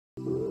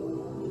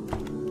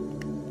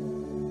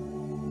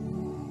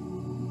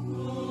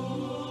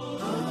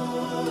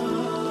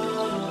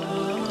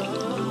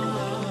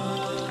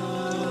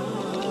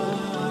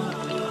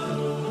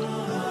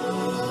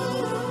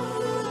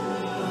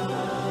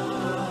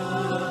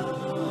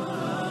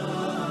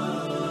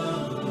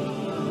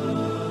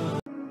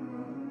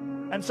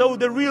And so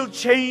the real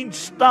change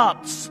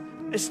starts.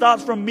 It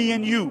starts from me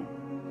and you.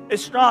 It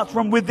starts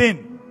from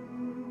within.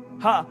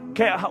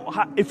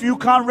 If you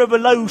can't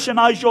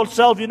revolutionize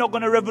yourself, you're not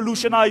going to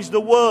revolutionize the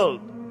world.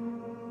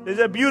 There's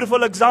a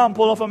beautiful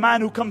example of a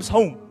man who comes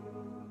home.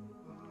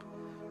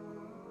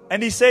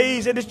 And he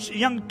says, and this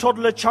young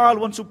toddler child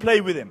wants to play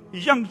with him.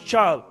 He's a young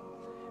child.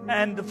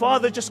 And the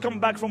father just come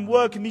back from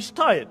work and he's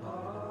tired.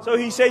 So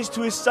he says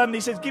to his son,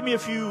 he says, give me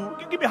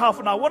half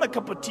an hour, I want a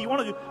cup of tea, I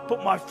want to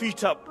put my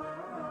feet up.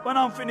 When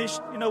I'm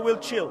finished, we'll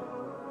chill.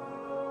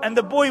 And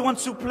the boy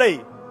wants to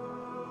play.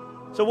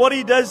 So what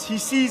he does, he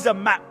sees a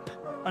map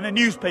on a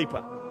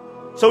newspaper.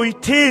 So he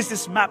tears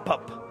this map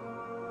up.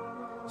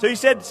 So he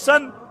said,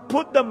 son,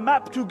 put the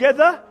map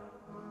together.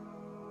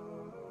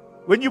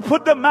 When you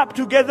put the map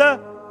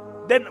together,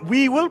 then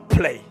we will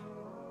play.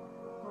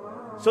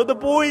 So the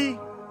boy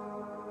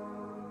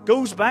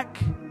goes back.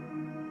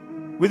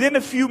 Within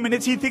a few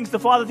minutes, the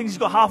father thinks he's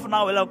got half an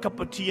hour, he'll have a cup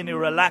of tea and he'll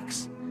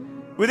relax.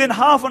 Within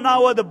half an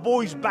hour, the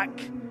boy's back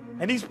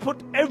and he's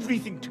put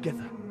everything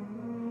together.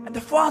 And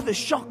the father's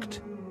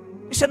shocked.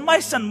 He said, my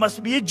son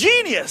must be a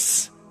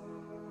genius.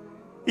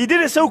 He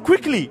did it so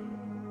quickly.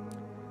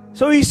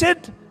 So he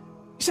said,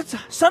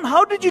 son,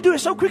 how did you do it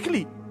so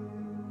quickly?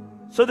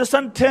 So the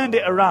son turned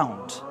it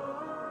around.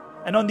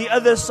 And on the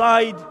other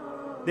side,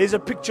 there's a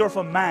picture of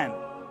a man.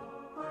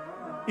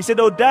 He said,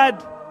 oh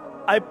dad,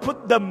 I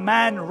put the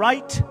man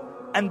right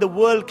and the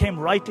world came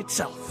right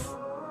itself.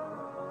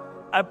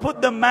 I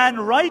put the man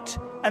right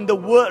and the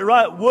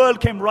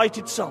world came right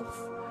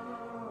itself.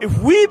 If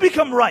we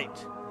become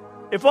right,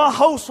 if our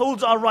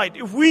households are right,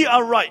 if we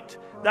are right,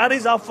 that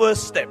is our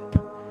first step.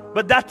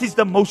 But that is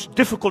the most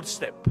difficult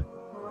step.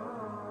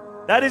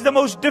 That is the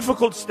most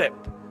difficult step.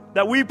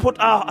 That we put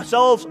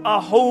ourselves,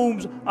 our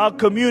homes, our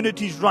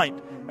communities right.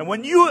 And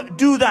when you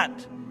do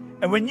that,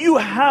 and when you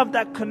have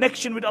that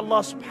connection with Allah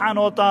subhanahu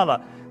wa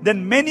ta'ala,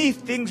 then many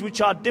things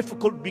which are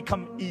difficult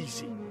become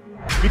easy.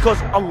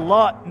 Because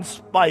Allah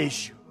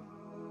inspires you.